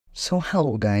So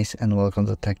hello guys and welcome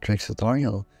to Tech Tricks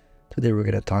tutorial. Today we're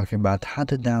going to talk about how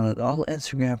to download all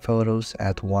Instagram photos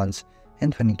at once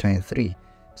in 2023.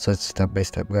 So it's a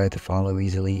step-by-step guide to follow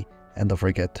easily, and don't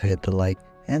forget to hit the like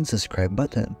and subscribe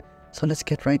button. So let's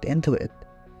get right into it.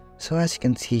 So as you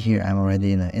can see here, I'm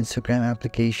already in an Instagram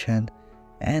application,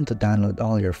 and to download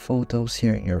all your photos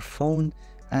here in your phone,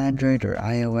 Android or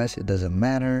iOS, it doesn't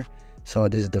matter. So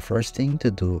this is the first thing to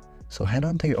do. So head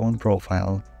on to your own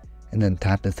profile and then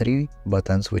tap the three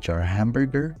buttons which are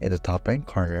hamburger in the top right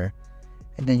corner,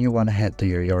 and then you want to head to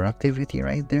your activity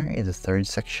right there in the third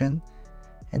section,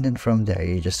 and then from there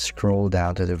you just scroll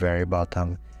down to the very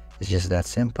bottom. It's just that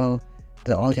simple.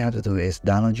 Then all you have to do is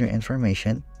download your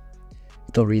information.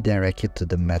 It will redirect you to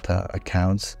the Meta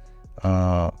accounts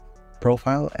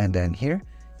profile, and then here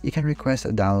you can request a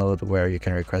download where you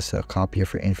can request a copy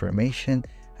of your information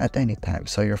at any time.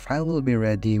 So your file will be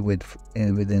ready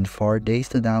within 4 days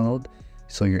to download.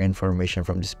 So your information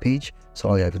from this page. So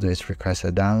all you have to do is request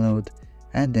a download,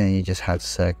 and then you just have to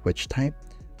select which type,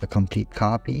 a complete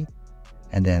copy,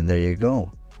 and then there you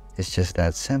go. It's just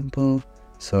that simple.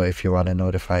 So if you want to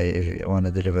notify, if you want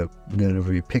to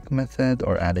delivery pick method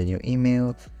or add a new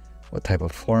email, what type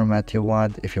of format you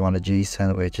want, if you want a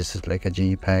JSON, which is like a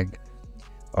JPEG,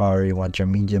 or you want your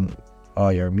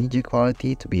media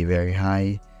quality to be very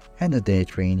high, and the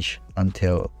date range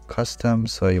until custom.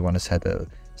 So you want to set a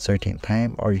certain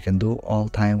time, or you can do all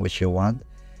time which you want,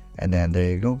 and then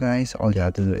there you go guys. All you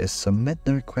have to do is submit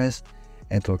the request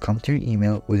and it will come to your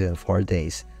email within 4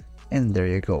 days. And there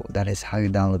you go. That is how you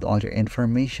download all your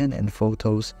information and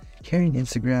photos here in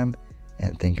Instagram.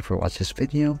 And thank you for watching this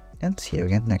video, and see you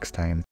again next time.